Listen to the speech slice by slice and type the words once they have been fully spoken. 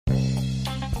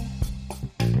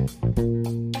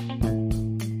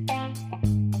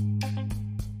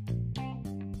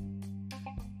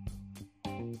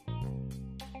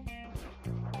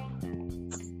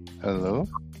Hello.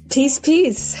 Peace,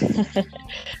 peace.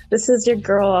 This is your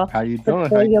girl, How you doing?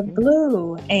 Victoria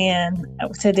Blue. And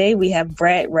today we have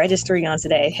Brett Registry on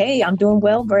today. Hey, I'm doing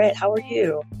well, Brett. How are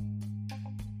you?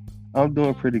 I'm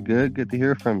doing pretty good. Good to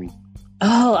hear from you.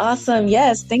 Oh, awesome.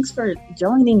 Yes. Thanks for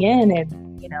joining in and,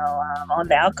 on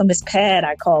the Alchemist pad,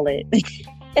 I call it.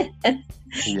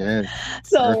 Yeah.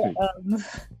 So,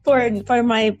 for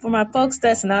my folks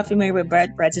that's not familiar with Brett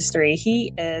Registry,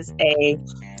 he is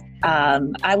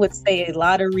I would say a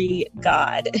lottery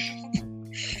god.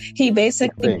 He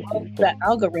basically knows the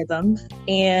algorithm,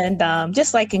 and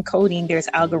just like in coding, there's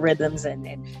algorithms, and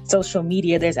in social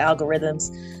media, there's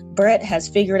algorithms. Brett has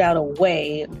figured out a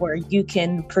way where you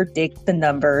can predict the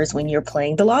numbers when you're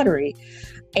playing the lottery.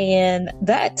 And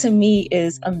that to me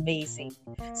is amazing.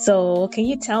 So can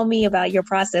you tell me about your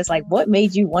process? Like, what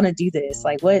made you want to do this?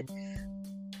 Like, what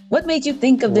made you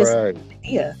think of this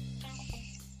idea?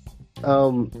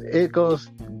 It goes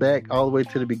back all the way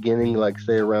to the beginning, like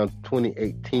say around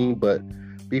 2018, but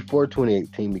before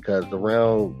 2018, because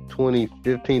around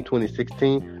 2015,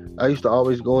 2016, I used to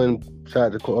always go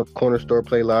inside the corner store,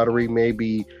 play lottery,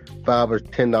 maybe $5 or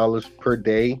 $10 per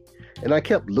day. And I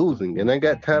kept losing, and I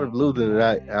got tired of losing, and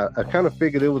I kind of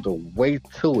figured there was a way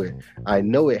to it. I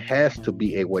know it has to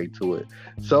be a way to it.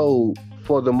 So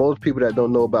for the most people that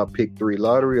don't know about Pick 3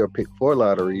 lottery or Pick 4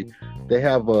 lottery, they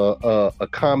have a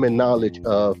common knowledge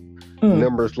of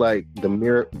numbers like the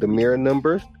mirror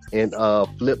numbers and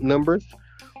flip numbers.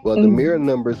 Well, the mirror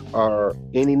numbers are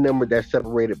any number that's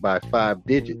separated by 5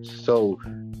 digits. So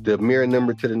the mirror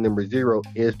number to the number 0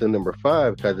 is the number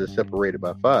 5 because it's separated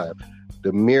by 5.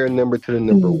 The mirror number to the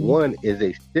number 1 is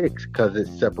a 6 because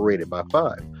it's separated by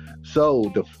 5.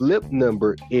 So the flip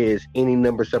number is any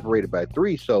number separated by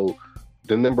 3. So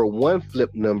the number 1 flip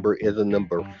number is a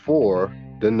number 4.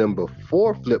 The number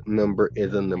 4 flip number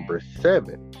is a number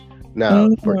 7. Now,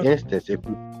 for instance,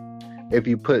 if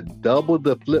you put double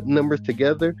the flip numbers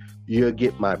together, you'll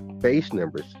get my base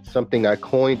numbers. Something I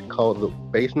coined called the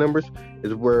base numbers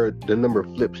is where the number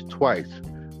flips twice.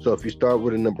 So if you start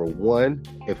with a number 1,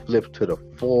 it flips to the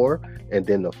 4, and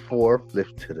then the 4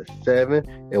 flips to the 7.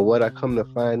 And what I come to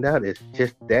find out is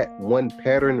just that one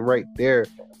pattern right there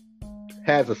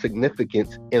has a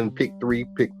significance in Pick 3,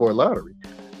 Pick 4 lottery.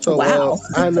 So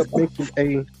I ended up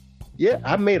making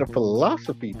I made a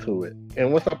philosophy to it.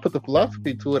 And once I put the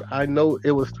philosophy to it, I know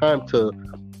it was time to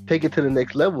take it to the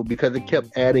next level because it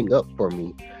kept adding up for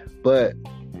me. But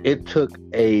it took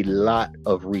a lot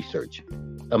of research.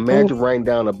 Imagine writing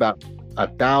down about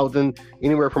 1,000,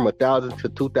 anywhere from 1,000 to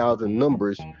 2,000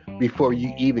 numbers before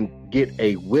you even get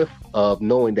a whiff of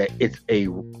knowing that it's a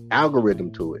algorithm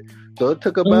to it. So it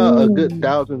took about a good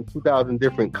 1,000, 2,000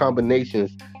 different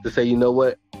combinations to say, you know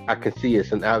what, I can see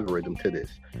it's an algorithm to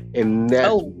this. And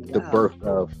that's the birth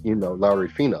of, Lottery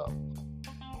Phenom.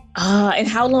 And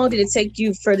how long did it take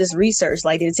you for this research?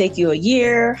 Like, did it take you a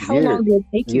year? How long did it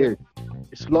take you?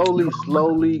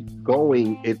 Slowly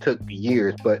going, it took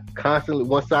years, but constantly,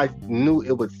 once I knew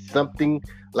it was something,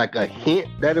 like a hint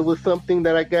that it was something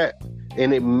that I got,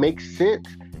 and it makes sense,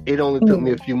 it only took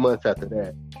me a few months after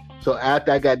that. So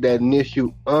after I got that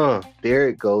initial, there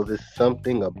it goes, it's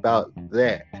something about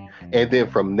that. And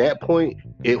then from that point,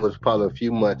 it was probably a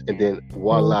few months, and then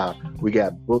voila, we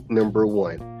got book number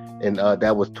 1. And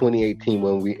that was 2018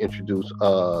 when we introduced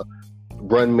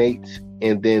Run Mates.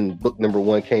 And then book number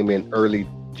 1 came in early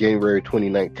January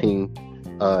 2019,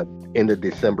 end of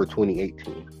December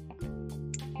 2018.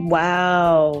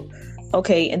 Wow.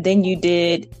 Okay. And then you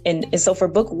did, and so for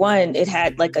book 1, it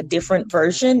had like a different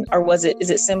version, or is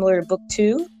it similar to book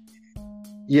 2?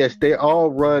 Yes, they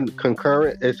all run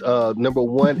concurrent. It's number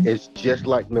 1 is just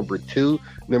like number 2.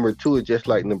 Number 2 is just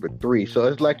like number 3. So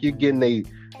it's like you're getting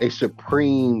a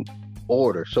supreme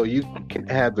order. So you can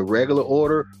have the regular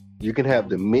order, you can have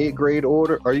the mid-grade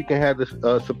order, or you can have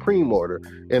the supreme order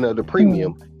and the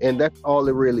premium. And that's all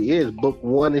it really is. Book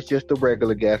 1 is just the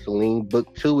regular gasoline.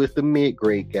 Book 2 is the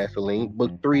mid-grade gasoline.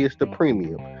 Book 3 is the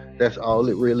premium. That's all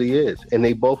it really is. And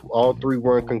they all 3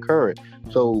 run concurrent.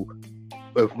 So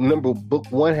if book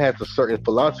 1 has a certain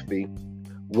philosophy,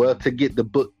 well, to get the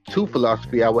book 2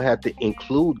 philosophy, I would have to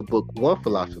include the book 1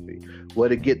 philosophy. Well,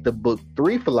 to get the book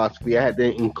 3 philosophy, I had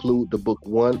to include the book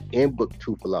 1 and book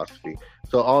 2 philosophy.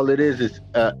 So all it is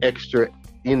extra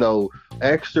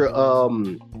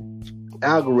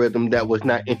algorithm that was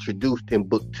not introduced in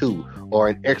book 2, or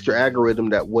an extra algorithm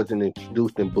that wasn't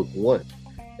introduced in book 1.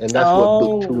 And that's what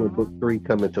book 2 and book 3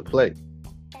 come into play.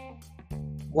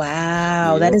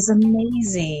 Wow, that Yeah. is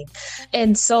amazing.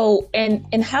 And so,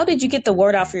 and how did you get the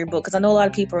word out for your book? Because I know a lot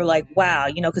of people are like, wow,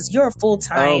 because you're a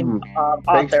full-time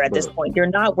author at this Facebook. point. You're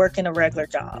not working a regular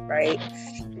job, right?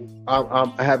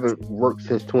 I haven't worked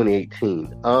since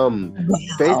 2018. Wow.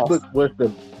 Facebook was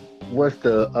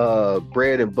the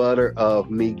bread and butter of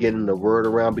me getting the word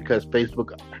around, because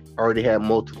Facebook already had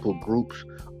multiple groups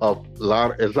of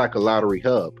it's like a lottery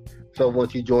hub. So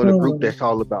once you join a group that's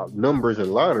all about numbers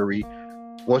and lottery,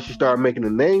 once you start making a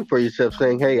name for yourself,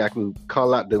 saying, hey, I can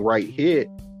call out the right hit,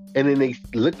 and then they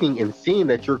looking and seeing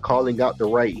that you're calling out the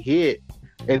right hit,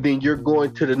 and then you're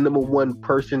going to the number one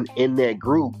person in that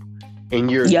group,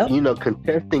 and you're Yep.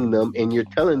 contesting them, and you're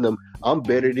telling them, I'm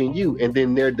better than you, and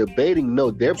then they're debating,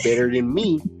 no, they're better than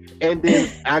me, and then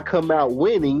I come out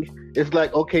winning. It's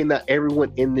like, okay, now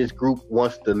everyone in this group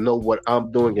wants to know what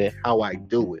I'm doing and how I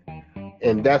do it,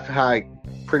 and that's how I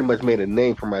pretty much made a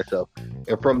name for myself.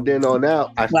 And from then on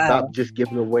out, I stopped just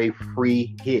giving away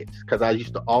free hits, because I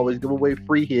used to always give away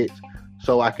free hits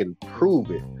so I can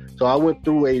prove it. So I went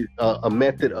through a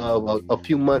method of a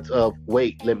few months of,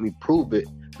 wait, let me prove it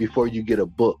before you get a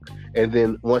book. And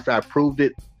then once I proved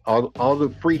it, all the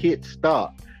free hits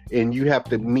stopped, and you have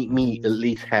to meet me at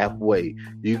least halfway.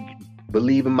 You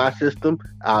believe in my system,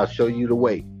 I'll show you the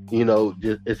way.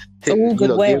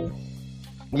 Good way.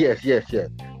 Yes.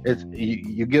 It's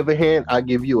you give a hand, I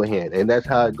give you a hand, and that's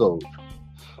how it goes.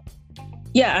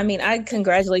 Yeah, I mean, I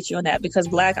congratulate you on that, because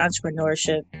Black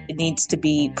entrepreneurship, it needs to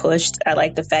be pushed. I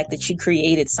like the fact that you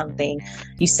created something.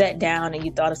 You sat down and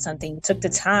you thought of something, you took the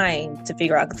time to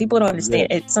figure out. Because people don't understand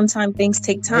it. Sometimes things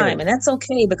take time, and that's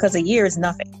okay, because a year is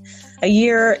nothing. A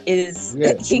year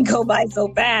can go by so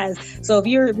fast. So if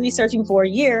you're researching for a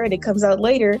year and it comes out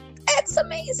later, that's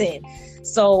amazing.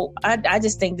 So I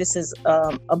just think this is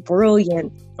a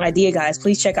brilliant idea, guys.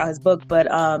 Please check out his book. But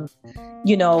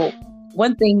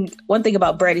one thing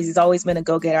about Brett is he's always been a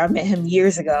go-getter. I met him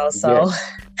years ago, so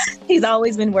he's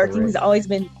always been working. Correct. He's always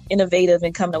been innovative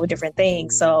and coming up with different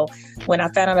things. So when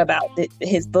I found out about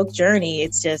his book journey,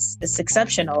 it's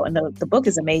exceptional, and the book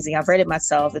is amazing. I've read it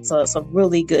myself. It's a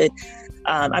really good.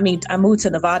 I moved to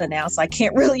Nevada now, so I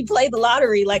can't really play the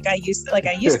lottery like I used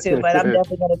to, but I'm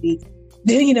definitely going to be,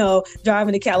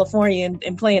 driving to California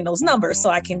and playing those numbers so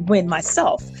I can win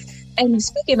myself. And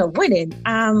speaking of winning,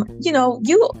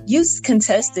 you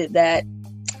contested that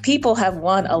people have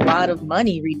won a lot of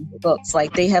money reading the books.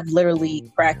 Like, they have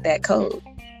literally cracked that code.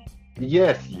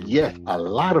 Yes, a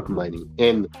lot of money.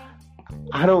 And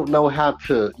I don't know how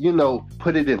to,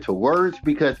 put it into words,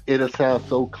 because it'll sound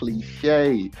so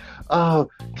cliche. Oh,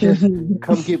 just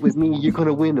come get with me. You're going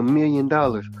to win $1 million.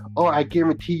 Or I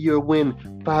guarantee you'll win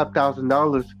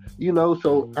 $5,000.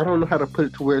 So I don't know how to put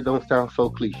it to where it don't sound so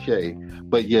cliche.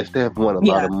 But yes, they have won a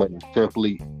lot of money.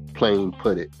 Simply plain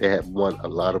put it, they have won a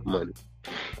lot of money.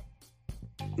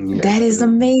 Yes. That is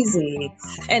amazing.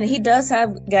 And he does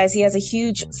have, guys, he has a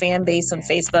huge fan base on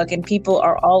Facebook, and people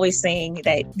are always saying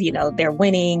that, they're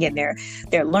winning and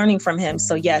they're learning from him.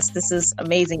 So yes, this is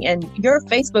amazing. And your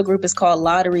Facebook group is called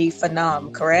Lottery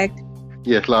Phenom, correct?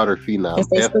 Yes, Lottery Phenom.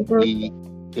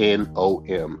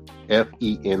 Fenom.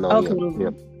 Fenom. Okay.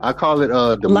 Yeah. I call it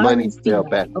the money spelled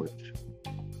backwards.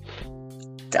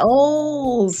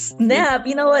 Oh, snap.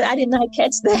 You know what? I did not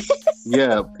catch that.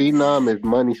 Yeah, Phenom is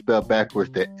money spelled backwards.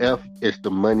 The F is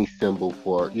the money symbol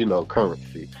for,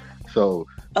 currency. So,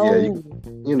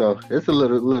 it's a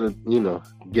little,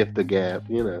 gift of gab,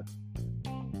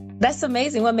 That's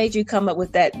amazing. What made you come up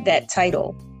with that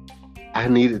title? I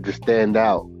needed to stand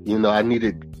out. I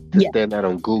needed to stand out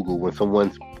on Google. When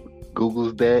someone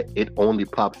Googles that, it only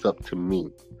pops up to me,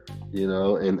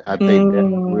 and I think that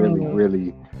really,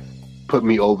 really put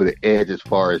me over the edge as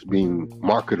far as being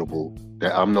marketable,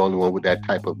 that I'm the only one with that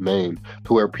type of name,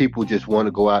 to where people just want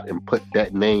to go out and put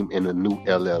that name in a new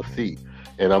LLC.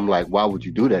 And I'm like, why would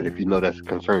you do that if you know that's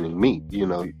concerning me?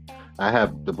 I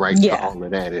have the right to all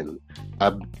of that, and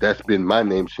that's been my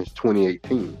name since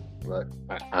 2018. But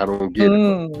I don't get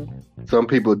it. Some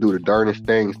people do the darnest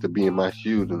things to be in my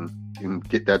shoes and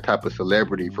get that type of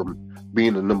celebrity from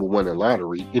being the number one in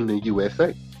lottery in the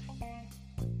USA.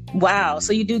 Wow.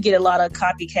 So you do get a lot of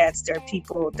copycats. There are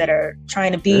people that are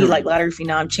trying to be like Lottery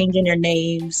Phenom, changing their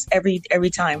names every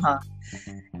time, huh?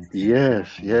 Yes.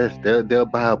 They'll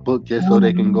buy a book just so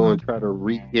they can go and try to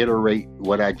reiterate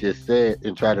what I just said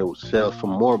and try to sell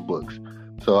some more books.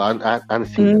 So I've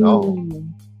seen it all.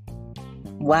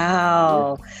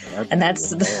 Wow. Yeah, and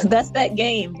that's that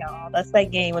game, y'all. That's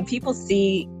that game. When people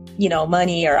see,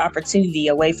 money or opportunity,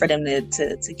 a way for them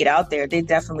to get out there, they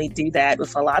definitely do that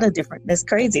with a lot of different. It's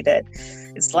crazy that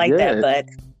it's like that,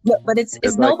 but it's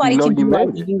nobody can do like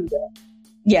you.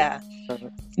 Yeah.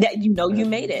 That you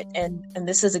made it, and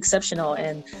this is exceptional.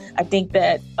 And I think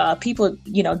that people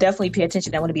definitely pay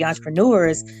attention. That want to be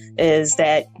entrepreneurs is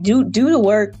that do the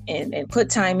work and put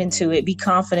time into it. Be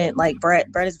confident. Like Brett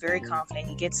is very confident.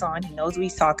 He gets on. He knows what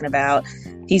he's talking about.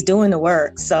 He's doing the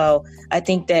work. So I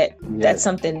think that that's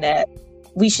something that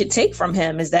we should take from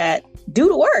him, is that do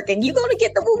the work and you're going to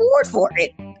get the reward for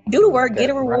it. Do the work, get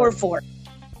a reward for it.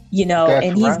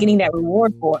 And he's getting that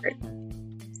reward for it.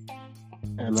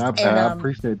 And I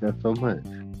appreciate that so much.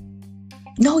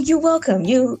 No, you're welcome.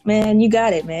 You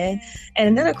got it, man. And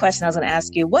another question I was going to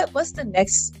ask you: what's the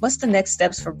next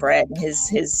steps for Brett and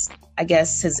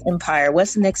his empire?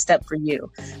 What's the next step for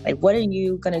you? Like, what are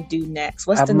you going to do next?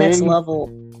 What's the next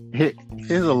level?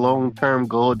 Here's a long-term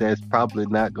goal that's probably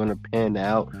not going to pan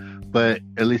out, but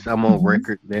at least I'm on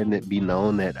record letting it be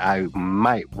known that I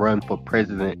might run for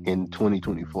president in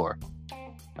 2024.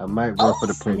 I might run for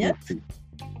the presidency. Yep.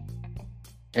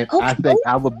 And I think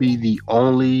I would be the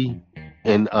only,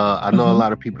 and I know a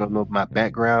lot of people don't know my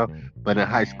background, but in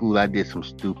high school I did some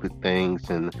stupid things,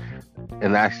 and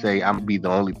I say I'm be the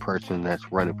only person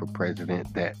that's running for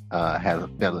president that has a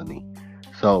felony.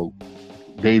 So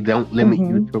they don't limit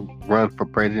you to run for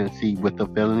presidency with a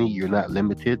felony. You're not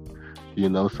limited,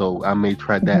 so I may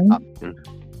try that option.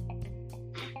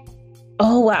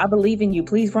 Oh, well, I believe in you.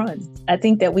 Please run. I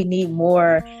think that we need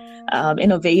more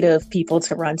innovative people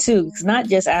to run too. It's not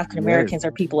just African Americans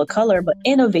or people of color, but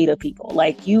innovative people.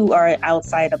 Like, you are an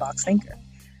outside the box thinker.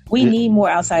 We need more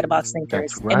outside the box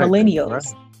thinkers and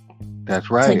millennials. That's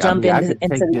right. To jump into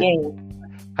the game.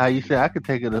 How you say I could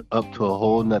take it up to a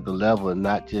whole nother level and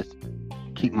not just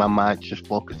keep my mind just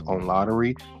focused on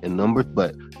lottery and numbers,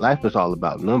 but life is all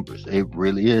about numbers. It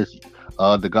really is.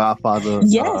 The Godfather,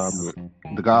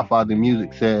 the Godfather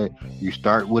music said, you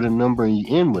start with a number and you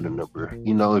end with a number.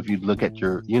 If you look at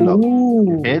your,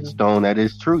 your headstone, that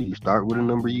is true. You start with a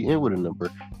number, you end with a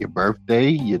number. Your birthday,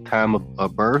 your time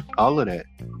of birth, all of that.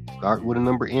 Start with a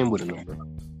number, end with a number.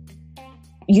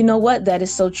 You know what? That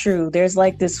is so true. There's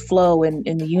like this flow in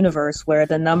the universe where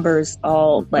the numbers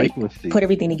all like put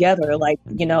everything together. Like,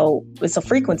 it's a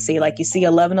frequency. Like, you see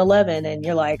 1111 and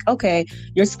you're like, okay,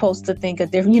 you're supposed to think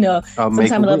of different,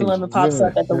 sometimes 1111 pops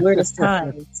up at the weirdest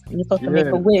times. You're supposed to make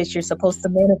a wish. You're supposed to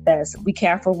manifest. Be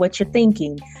careful what you're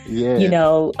thinking. Yeah.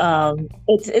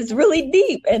 It's really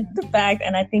deep. And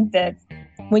I think that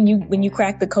when you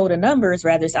crack the code of numbers,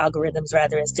 rather it's algorithms,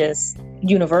 rather it's just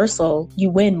universal,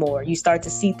 you win more. You start to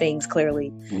see things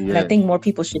clearly. Yes. And I think more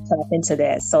people should tap into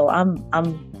that. So I'm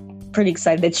pretty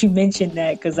excited that you mentioned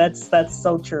that, because that's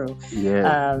so true.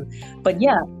 Yeah. But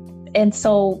yeah.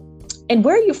 And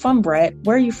where are you from, Brett?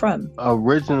 Where are you from?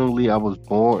 Originally, I was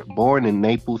born in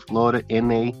Naples, Florida,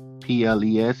 Naples,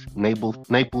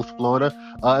 Naples,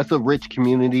 Florida. It's a rich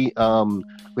community.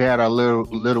 We had our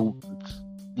little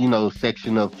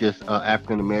section of just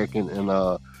African American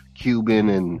and Cuban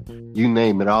and you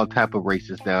name it, all type of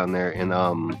races down there. And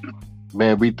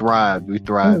man, we thrived.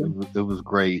 It was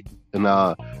great. And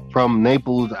from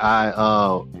Naples, I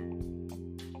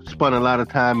spent a lot of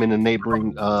time in a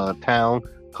neighboring town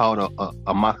called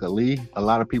Immokalee. A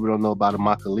lot of people don't know about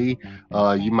Immokalee.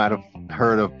 You might have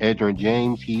heard of Edgerrin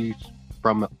James. He's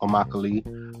from Immokalee.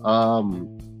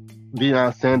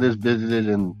 Deion Sanders visited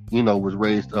and was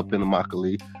raised up in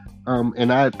Immokalee.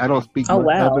 And I don't speak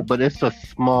much of it, but it's a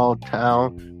small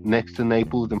town next to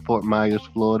Naples in Fort Myers,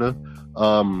 Florida.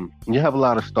 You have a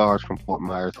lot of stars from Fort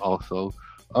Myers also.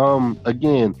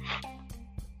 Again,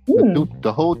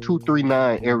 the whole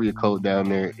 239 area code down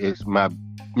there is my,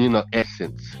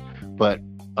 essence. But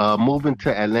moving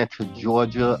to Atlanta,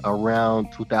 Georgia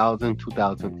around 2000,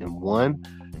 2001,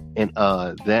 and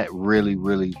that really,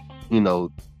 really,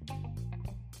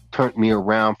 turned me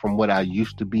around from what I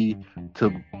used to be to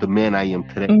the man I am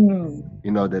today.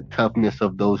 The toughness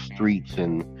of those streets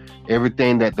and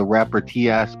everything that the rapper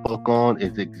T.I. spoke on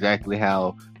is exactly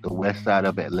how the west side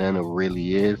of Atlanta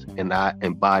really is, and I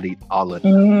embodied all of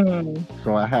that.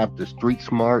 So I have the street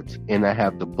smarts and I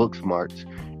have the book smarts,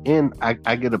 and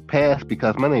I get a pass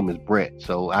because my name is Brett,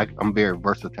 so I'm very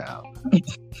versatile.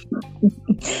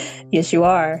 Yes, you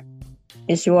are.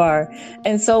 Yes, you are.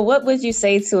 And so what would you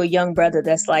say to a young brother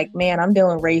that's like, man, I'm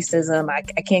dealing with racism. I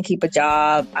can't keep a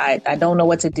job. I don't know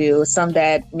what to do. Some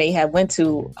that may have went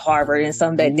to Harvard and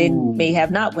some that may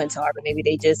have not went to Harvard. Maybe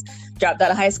they just dropped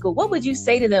out of high school. What would you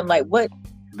say to them? Like, what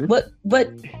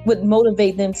would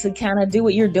motivate them to kind of do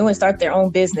what you're doing, start their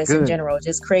own business in general,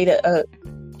 just create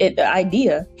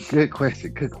idea. Good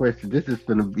question. Good question. This is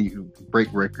going to be break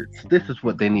records. This is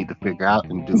what they need to figure out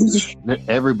and do.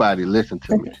 Everybody, listen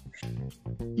to me.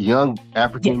 Young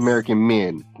African American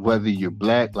men, whether you're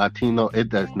black, Latino, it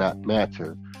does not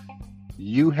matter.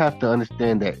 You have to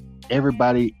understand that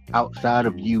everybody outside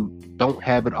of you don't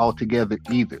have it all together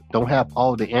either. Don't have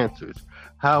all the answers.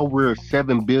 How we're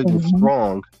 7 billion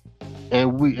strong,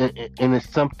 and it's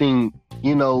something,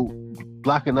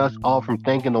 blocking us all from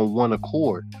thinking on one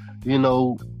accord.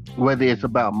 Whether it's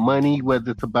about money,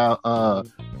 whether it's about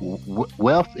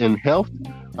wealth and health.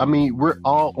 I mean, we're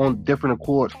all on different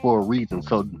accords for a reason.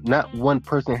 So not one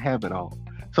person have it all.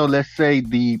 So let's say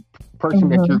the person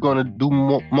that you're going to do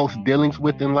most dealings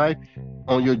with in life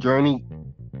on your journey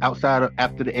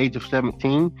after the age of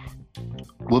 17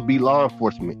 will be law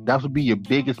enforcement. That would be your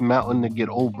biggest mountain to get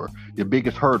over, your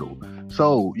biggest hurdle.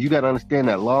 So you got to understand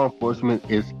that law enforcement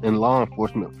is in law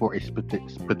enforcement for a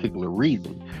particular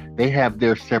reason. They have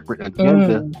their separate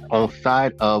agenda on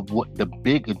side of what the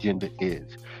big agenda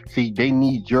is. See, they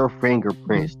need your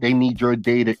fingerprints. They need your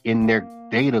data in their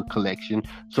data collection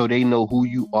so they know who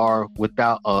you are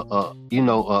without a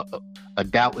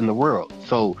doubt in the world.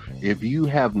 So if you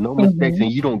have no mistakes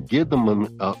and you don't give them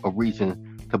a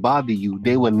reason to bother you,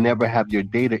 they will never have your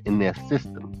data in their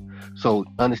system. So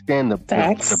understand the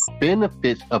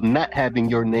benefits of not having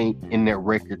your name in their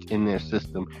records, in their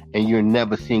system, and you're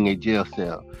never seeing a jail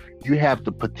cell. You have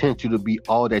the potential to be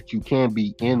all that you can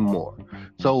be and more.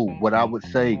 So what I would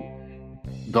say,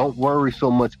 don't worry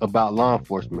so much about law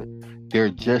enforcement. They're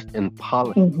just in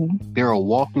policy. They're a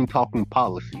walking, talking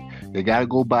policy. They got to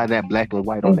go by that black and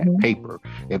white on that paper.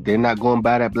 If they're not going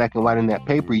by that black and white on that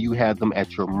paper, you have them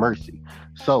at your mercy.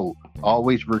 So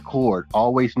always record.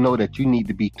 Always know that you need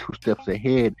to be 2 steps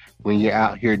ahead when you're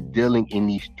out here dealing in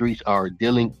these streets or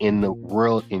dealing in the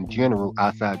world in general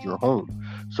outside your home.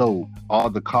 So all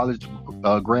the college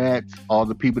grads, all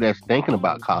the people that's thinking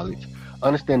about college,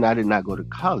 understand I did not go to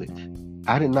college.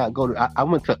 I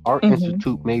went to Art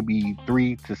Institute maybe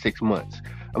 3 to 6 months.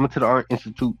 I went to the Art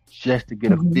Institute just to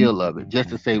get a feel of it, just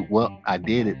to say, well, I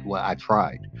did it, well, I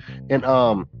tried. And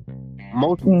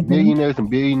most millionaires and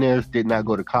billionaires did not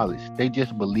go to college. They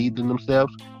just believed in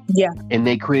themselves. Yeah. And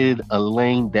they created a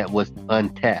lane that was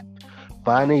untapped.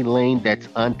 Find a lane that's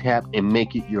untapped and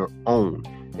make it your own.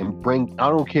 And I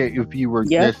don't care if you were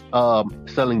just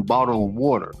selling bottled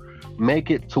water.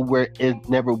 Make it to where it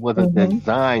never was a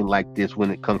design like this when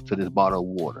it comes to this bottled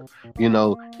water.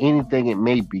 Anything it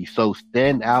may be. So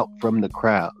stand out from the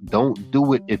crowd. Don't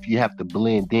do it if you have to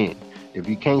blend in. If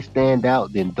you can't stand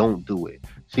out, then don't do it.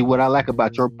 See, what I like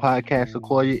about your podcast,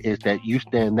 Sequoia, is that you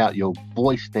stand out. Your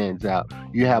voice stands out.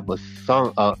 You have a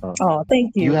song.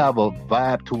 Thank you. You have a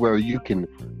vibe to where you can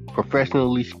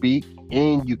professionally speak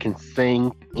and you can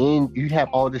sing, and you have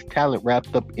all this talent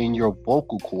wrapped up in your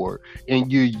vocal cord,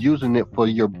 and you're using it for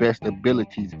your best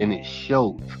abilities, and it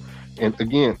shows. And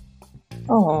again,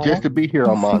 just to be here,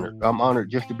 I'm honored. I'm honored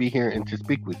just to be here and to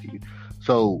speak with you.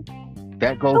 So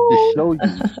that goes to show you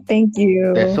thank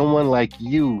you, that someone like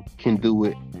you can do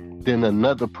it, then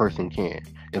another person can.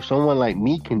 If someone like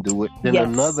me can do it, then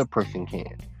another person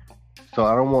can. So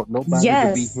I don't want nobody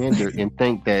to be hindered and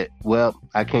think that, well,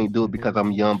 I can't do it because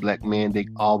I'm a young black man. They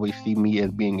always see me as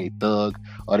being a thug,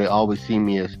 or they always see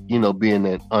me as, being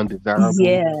an undesirable.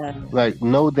 Yeah. Like,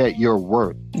 know that you're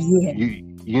worth. Yeah.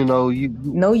 You know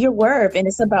your worth, and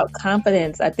it's about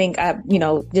confidence. I think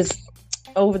just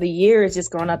over the years, just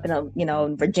growing up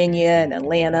in Virginia and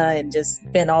Atlanta, and just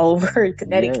been all over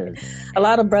Connecticut. Yes. A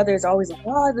lot of brothers always like,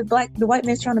 oh, the white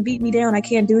man's trying to beat me down. I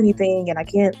can't do anything, and I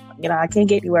can't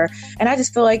get anywhere. And I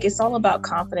just feel like it's all about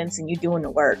confidence and you doing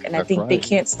the work. And I think they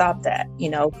can't stop that.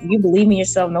 You believe in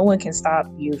yourself, no one can stop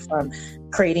you from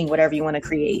creating whatever you want to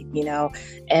create.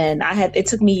 And it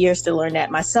took me years to learn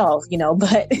that myself.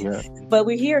 But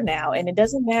we're here now, and it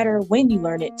doesn't matter when you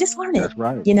learn it, just learn it. That's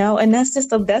right. And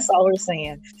that's all we're saying.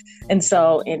 And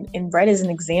so, and Brett is an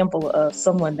example of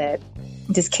someone that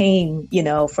just came,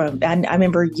 from, I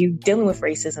remember you dealing with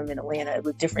racism in Atlanta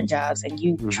with different jobs, and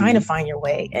you trying to find your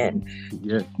way. And,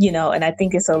 and I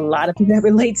think it's a lot of people that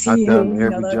relate to you. I've done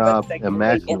every job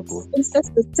imaginable.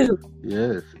 And too.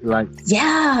 Yes.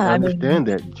 I understand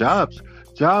that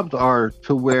jobs are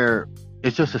to where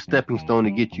it's just a stepping stone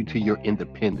to get you to your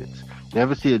independence.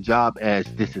 Never see a job as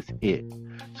this is it.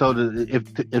 So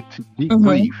if to be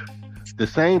brief, the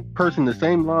same person, the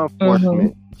same law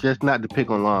enforcement, just not to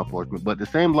pick on law enforcement, but the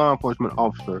same law enforcement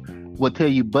officer will tell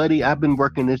you, buddy, I've been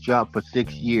working this job for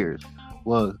 6 years.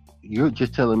 Well, you're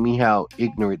just telling me how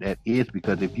ignorant that is,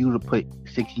 because if you would put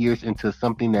 6 years into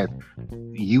something that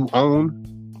you own,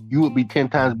 you would be 10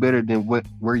 times better than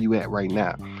where you at right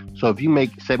now. So if you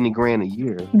make 70 grand a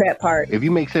year, that part. if you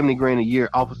make 70 grand a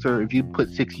year, officer, if you put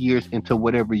 6 years into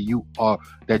whatever you are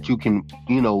that you can,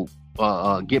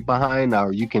 get behind,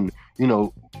 or you can,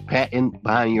 patent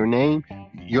behind your name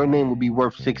will be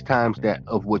worth 6 times that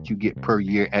of what you get per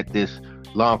year at this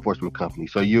law enforcement company.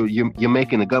 So you're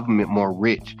making the government more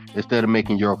rich instead of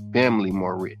making your family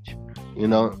more rich,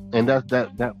 and that's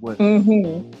what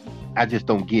I just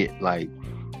don't get. Like,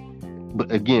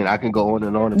 but again, I can go on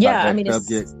and on about that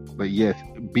subject. But yes,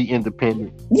 be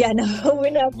independent. Yeah, no, we're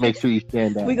not. Make sure you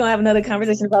stand out. We're going to have another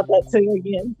conversation about that too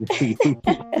again.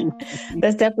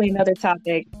 That's definitely another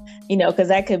topic, because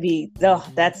that could be,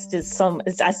 that's just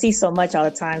I see so much all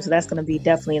the time. So that's going to be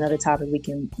definitely another topic we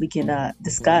can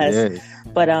discuss. Yes.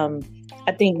 But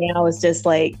I think now it's just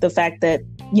like the fact that,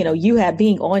 you have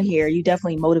being on here, you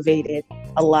definitely motivated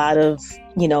a lot of,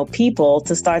 people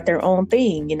to start their own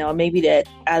thing, maybe that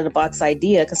out of the box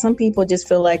idea. Because some people just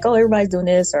feel like, oh, everybody's doing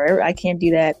this, or I can't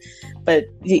do that. But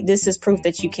this is proof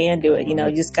that you can do it. You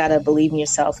just got to believe in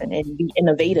yourself and be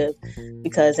innovative,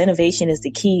 because innovation is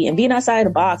the key. And being outside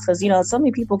the box, because, so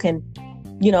many people can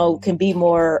be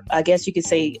more, I guess you could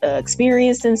say,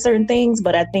 experienced in certain things.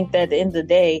 But I think that at the end of the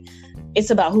day, it's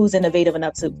about who's innovative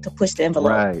enough to push the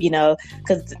envelope, right.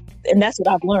 And that's what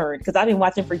I've learned, because I've been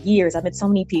watching for years. I've met so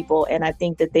many people, and I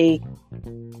think that they're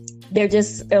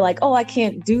like, oh, I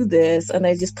can't do this. And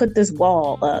they just put this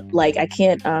wall up. Like, I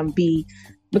can't be,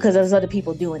 because there's other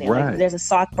people doing it. Right. Like, there's a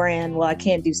sock brand. Well, I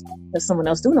can't do socks because someone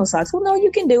else doing those socks. Well, no,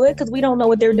 you can do it, because we don't know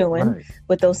what they're doing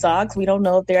with those socks. We don't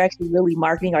know if they're actually really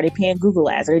marketing. Are they paying Google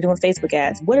ads? Are they doing Facebook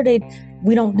ads? What are they?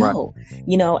 We don't know,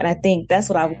 and I think that's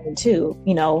what I've learned too,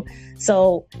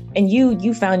 So, and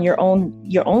you found your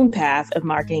own path of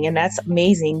marketing, and that's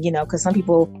amazing, because some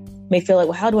people may feel like,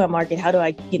 well, how do I market? How do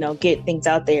I, get things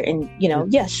out there? And,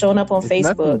 showing up on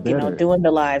Facebook, doing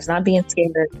the lives, not being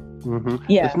scared. Mm-hmm.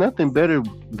 Yeah. It's nothing better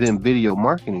than video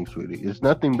marketing, sweetie. It's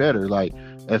nothing better. Like,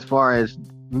 as far as,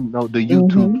 the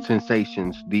YouTube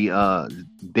sensations, the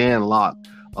Dan Lok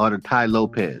or the Ty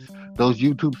Lopez, those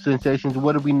YouTube sensations,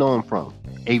 what are we knowing from?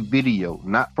 A video,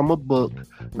 not from a book,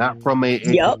 not from a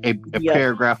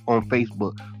paragraph on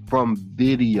Facebook, from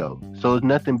video. So it's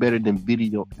nothing better than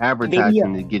video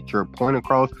advertising to get your point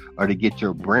across or to get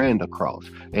your brand across.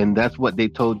 And that's what they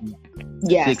told you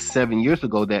 6-7 years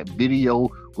ago, that video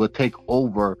will take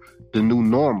over the new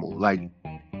normal. Like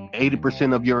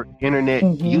 80% of your internet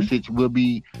usage will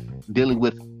be dealing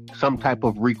with some type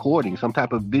of recording, some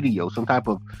type of video, some type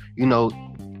of,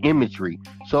 imagery.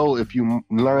 So if you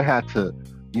learn how to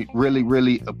really,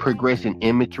 really progress in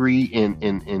imagery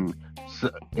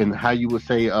and how you would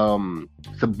say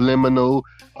subliminal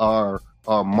or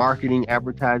marketing,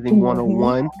 advertising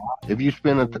 101, if you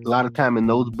spend a lot of time in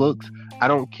those books, I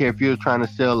don't care if you're trying to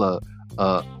sell a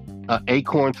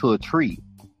acorn to a tree,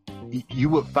 you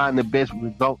would find the best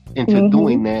result into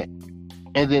doing that.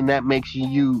 And then that makes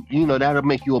that'll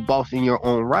make you a boss in your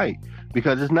own right,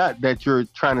 because it's not that you're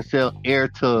trying to sell air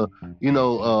to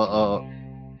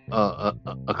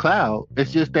a cloud.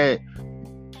 It's just that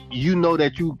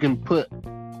that you can put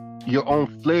your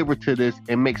own flavor to this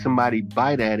and make somebody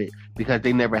bite at it because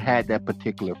they never had that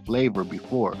particular flavor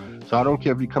before. So I don't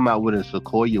care if you come out with a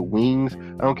Sequoia wings.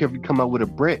 I don't care if you come out with a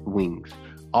Brett wings.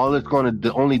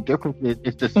 The only difference is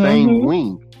it's the same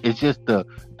wing. It's just the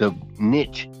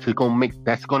niche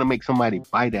that's gonna make somebody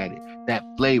bite at it. That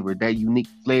flavor, that unique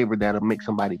flavor that'll make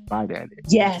somebody bite at it.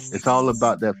 Yes. It's all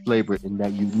about that flavor and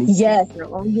that unique. Yes,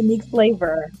 your own unique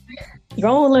flavor. Your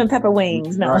own lemon pepper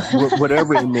wings. No.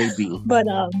 Whatever it may be. But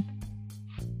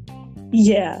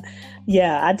yeah,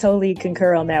 I totally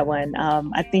concur on that one.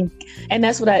 I think, and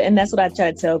that's what I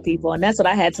try to tell people, and that's what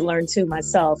I had to learn too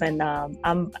myself. And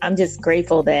I'm just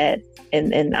grateful that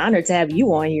and honored to have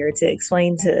you on here to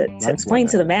explain to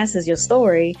the masses your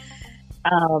story,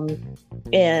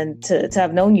 and to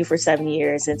have known you for 7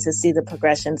 years and to see the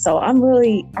progression. So I'm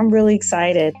really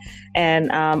excited.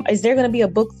 And is there going to be a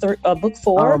book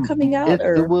 4 coming out?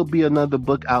 There will be another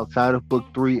book outside of book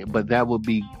 3, but that will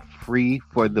be free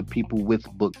for the people with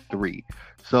book 3.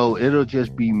 So it'll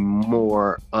just be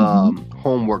more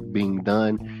homework being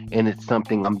done, and it's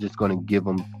something I'm just going to give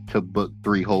them to book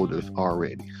 3 holders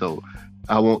already. So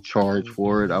I won't charge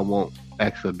for it. I won't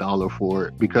ask $1 for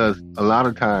it, because a lot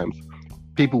of times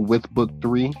people with book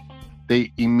 3,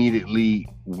 they immediately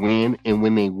win, and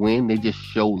when they win, they just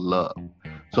show love.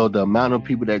 So the amount of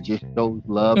people that just show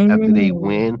love after they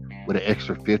win with an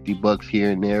extra $50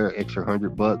 here and there, extra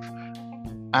 $100,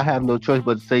 I have no choice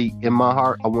but to say, in my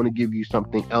heart, I want to give you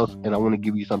something else, and I want to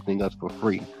give you something else for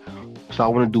free. So I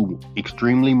want to do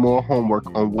extremely more homework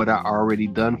on what I already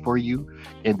done for you,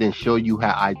 and then show you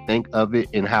how I think of it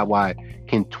and how I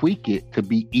can tweak it to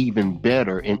be even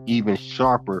better and even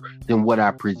sharper than what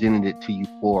I presented it to you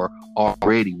for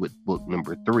already with book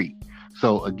number 3.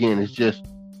 So again, it's just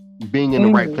being in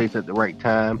the right place at the right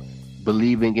time,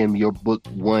 believing in your book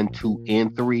 1, 2,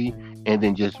 and 3, and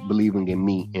then just believing in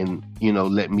me, and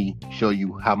let me show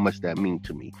you how much that means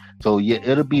to me. So yeah,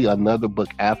 it'll be another book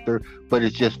after, but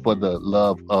it's just for the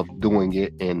love of doing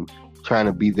it and trying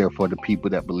to be there for the people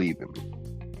that believe in me.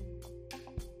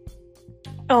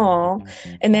 Oh,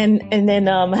 and then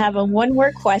having one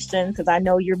more question, because I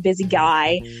know you're a busy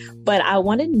guy, but I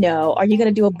want to know, are you going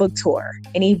to do a book tour?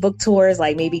 Any book tours,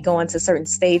 like maybe going to certain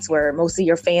states where most of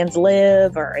your fans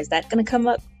live, or is that going to come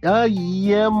up?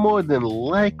 Yeah, more than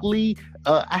likely.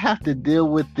 I have to deal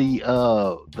with the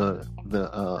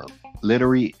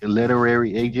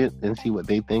literary agent and see what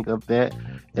they think of that,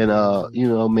 and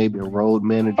maybe a road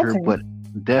manager. Okay. But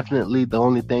definitely, the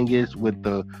only thing is with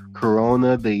the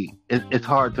corona, it's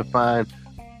hard to find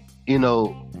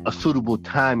a suitable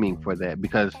timing for that,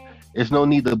 because there's no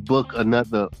need to book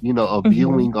another a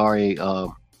viewing or a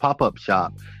pop-up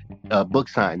shop book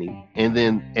signing, and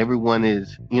then everyone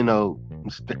is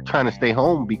trying to stay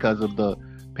home because of the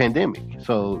pandemic.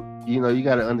 So you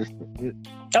got to understand it.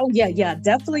 Oh yeah,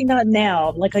 definitely not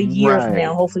now. Like a year from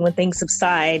now, hopefully when things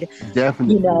subside.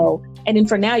 Definitely. And then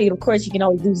for now, of course, you can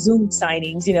always do Zoom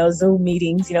signings, Zoom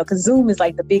meetings, because Zoom is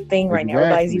like the big thing right now.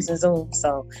 Everybody's using Zoom,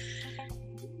 so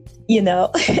you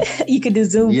could do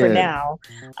Zoom for now.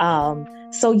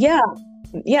 So yeah.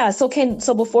 So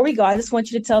before we go, I just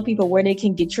want you to tell people where they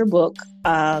can get your book,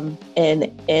 and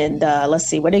let's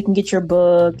see, where they can get your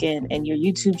book and your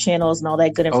YouTube channels and all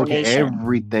that good information. Okay,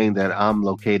 everything that I'm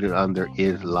located under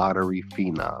is Lottery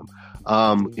Phenom.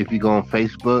 If you go on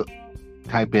Facebook,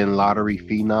 type in Lottery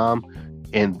Phenom,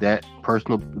 and that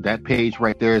page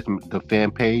right there is the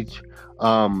fan page.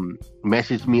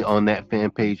 Message me on that fan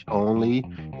page only.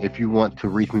 If you want to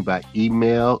reach me by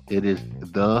email, it is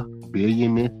The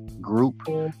Billionist Group,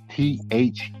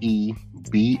 TheBillionistGroup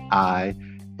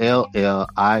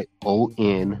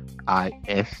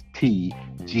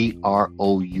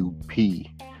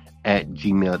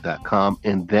 @gmail.com,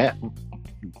 and that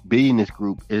Billionist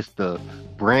Group is the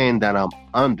brand that I'm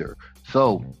under.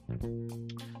 So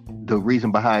the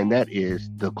reason behind that is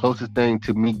the closest thing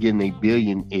to me getting a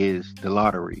billion is the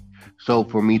lottery. So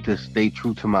for me to stay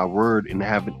true to my word and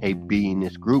having a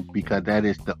Billionist Group, because that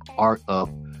is the art of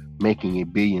making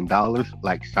 $1 billion,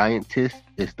 like scientists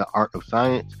is the art of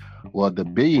science. Well, the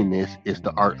billionist is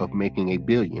the art of making $1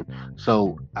 billion.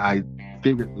 So I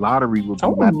figured lottery would be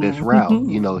my best route,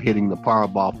 hitting the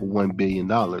Powerball for $1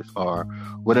 billion or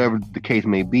whatever the case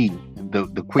may be.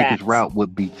 The quickest route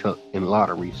would be in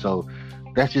lottery. So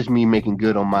that's just me making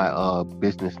good on my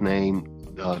business name,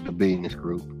 the Billionist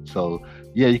Group. So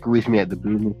yeah, you can reach me at the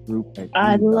Billionist Group.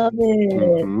 I love it.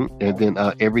 And then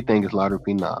everything is Lottery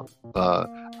Phenom.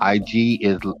 IG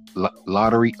is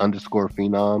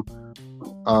lottery_phenom.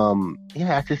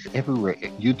 It's just everywhere.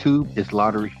 YouTube is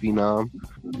Lottery Phenom.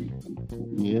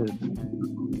 Yeah.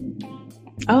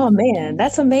 Oh man,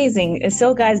 that's amazing. And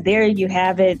so guys, there you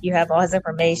have it. You have all his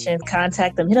information.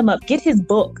 Contact him, hit him up, get his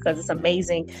book, because it's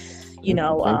amazing.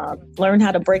 Learn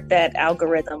how to break that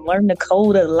algorithm, learn the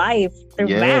code of life through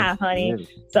math, honey. Yes.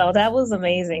 So that was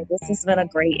amazing. This has been a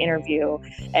great interview,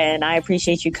 and I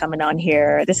appreciate you coming on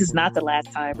here. This is not the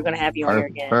last time. We're going to have you on here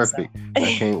again. Perfect. So.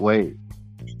 I can't wait.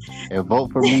 And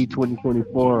vote for me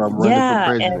 2024. I'm running for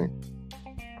president.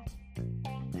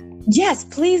 Yes,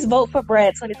 please vote for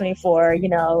Brad 2024.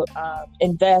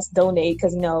 Invest, donate,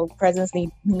 because presidents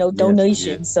need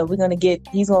donations. Yes. So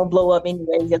he's gonna blow up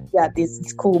anyway. He's got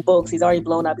these cool books. He's already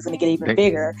blown up. He's gonna get even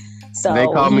bigger. So they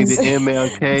call me the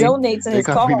MLK. Donate to his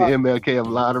cause. They call me the MLK of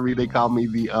lottery. They call me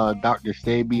the Dr.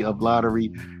 Sebi of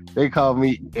lottery. They call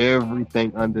me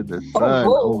everything under the sun.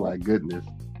 Oh my goodness,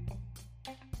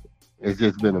 it's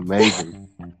just been amazing.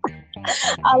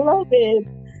 I love it.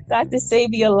 Dr.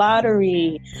 Sebi of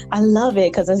lottery. I love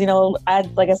it because,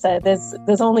 like I said,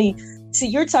 there's only,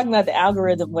 you're talking about the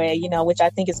algorithm way, which I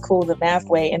think is cool, the math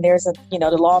way, and there's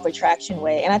the law of attraction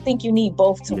way. And I think you need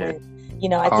both to win.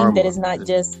 I think that it's not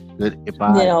just,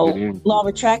 law of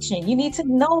attraction. You need to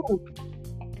know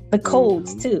the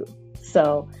codes too.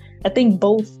 So I think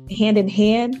both hand in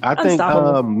hand. I think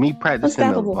me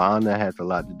practicing Nirvana has a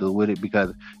lot to do with it,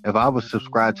 because if I was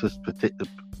subscribed to a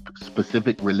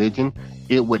specific religion,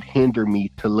 it would hinder me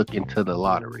to look into the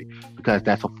lottery, because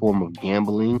that's a form of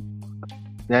gambling,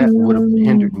 that would have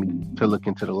hindered me to look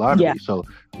into the lottery. Yeah. So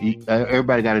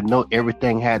everybody got to know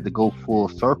everything had to go full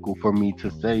circle for me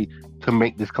to say, to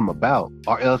make this come about,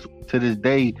 or else to this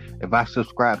day, if I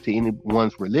subscribe to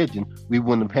anyone's religion, we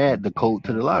wouldn't have had the code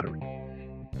to the lottery.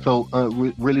 So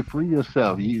really free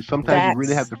yourself. Sometimes you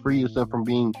really have to free yourself from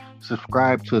being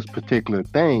subscribed to a particular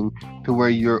thing, to where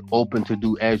you're open to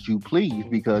do as you please,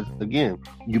 because again,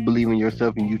 you believe in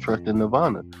yourself and you trust in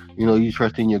Nirvana. You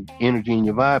trust in your energy and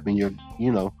your vibe and your,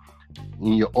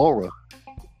 in your aura.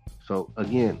 So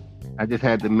again, I just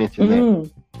had to mention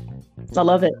that. I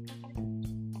love it.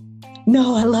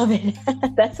 No, I love it.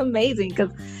 That's amazing,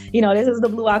 because this is the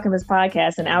Blue Alchemist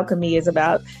podcast, and alchemy is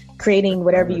about creating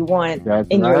whatever you want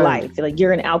in your life. Like,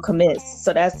 you're an alchemist,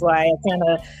 so that's why I kind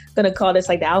of gonna call this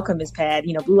like the Alchemist Pad.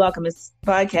 Blue Alchemist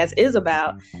podcast is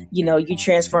about you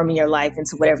transforming your life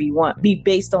into whatever you want, be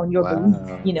based on your belief.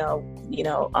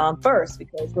 First,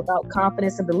 because without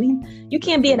confidence and belief, you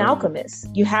can't be an alchemist.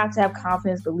 You have to have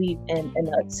confidence, belief, and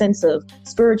a sense of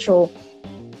spiritual,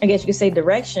 I guess you could say,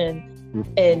 direction,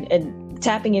 and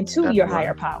tapping into your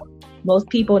higher power. Most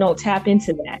people don't tap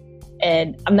into that.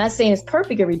 And I'm not saying it's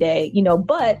perfect every day,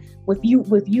 but with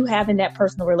you having that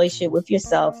personal relationship with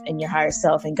yourself and your higher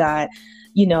self and God,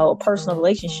 personal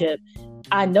relationship,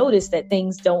 I noticed that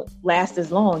things don't last as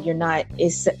long.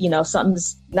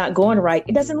 Something's not going right.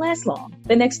 It doesn't last long.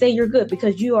 The next day you're good,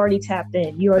 because you already tapped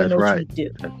in. You already know what you need to do.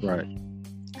 That's right.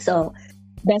 So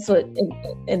that's what,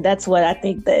 and that's what I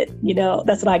think that,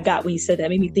 that's what I got when you said that. It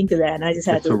made me think of that. And I just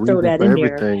had to throw that in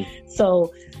there.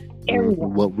 So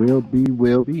everyone, what will be,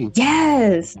 will be.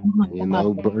 Yes.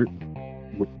 Bert.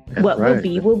 What will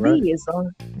be, will be.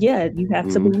 You have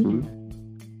to believe.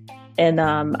 And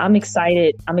I'm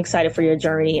excited. I'm excited for your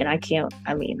journey, and I can't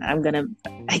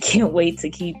wait to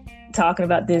keep talking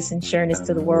about this and sharing this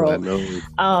to the world.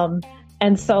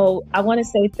 And so I want to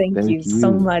say thank you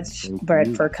so much,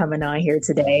 Brett, for coming on here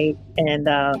today. And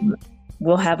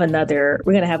we're going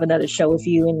to have another show with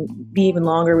you, and be even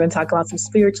longer. We're going to talk about some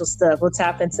spiritual stuff. We'll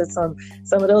tap into some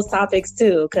of those topics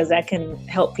too, because that can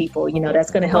help people.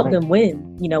 That's going to help them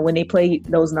win. When they play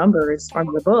those numbers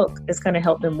from the book, it's going to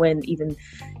help them win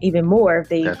even more if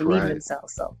they believe in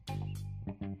themselves. So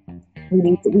we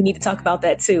need to talk about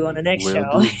that too on the next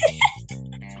show.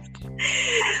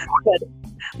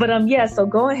 But so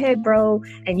go ahead, bro,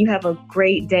 and you have a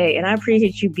great day. And I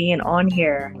appreciate you being on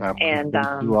here. And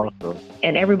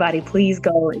everybody, please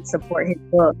go and support his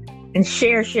book, and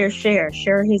share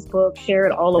his book, share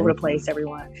it all over the place,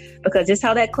 everyone. Because just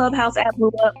how that Clubhouse app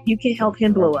blew up, you can help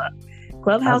him blow up.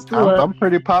 Clubhouse blew up. I'm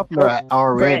pretty popular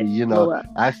already.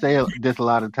 I say this a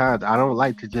lot of times. I don't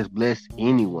like to just bless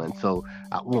anyone. So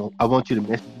I want you to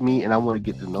message me, and I want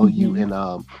to get to know you and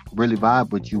really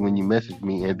vibe with you when you message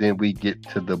me, and then we get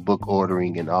to the book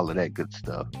ordering and all of that good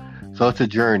stuff. So it's a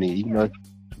journey,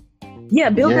 Yeah,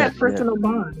 build that personal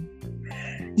bond.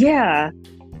 Yeah.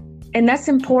 And that's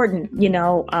important, you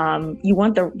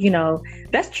want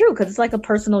that's true, because it's like a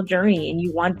personal journey, and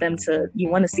you want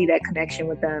to see that connection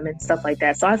with them and stuff like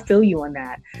that. So I feel you on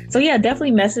that. So yeah,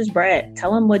 definitely message Brett,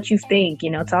 tell him what you think,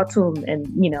 talk to him, and,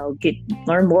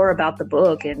 learn more about the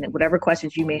book, and whatever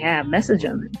questions you may have, message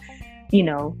him,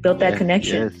 and, build that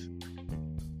connection. Yes.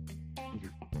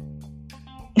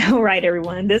 All right,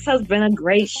 everyone. This has been a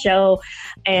great show.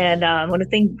 And I want to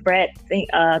thank Brett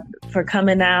for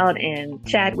coming out and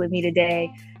chat with me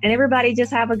today. And everybody,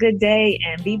 just have a good day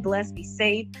and be blessed, be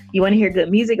safe. You want to hear good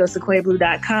music, go to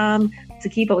sequoiablue.com to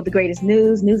keep up with the greatest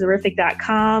news,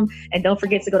 newserific.com. And don't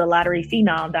forget to go to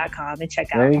lotteryphenom.com and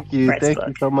check out Brett's book. Thank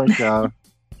you so much, y'all.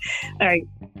 All right.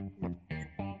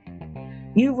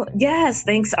 Yes,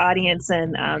 thanks, audience.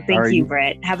 And thank you,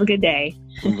 Brett. Have a good day.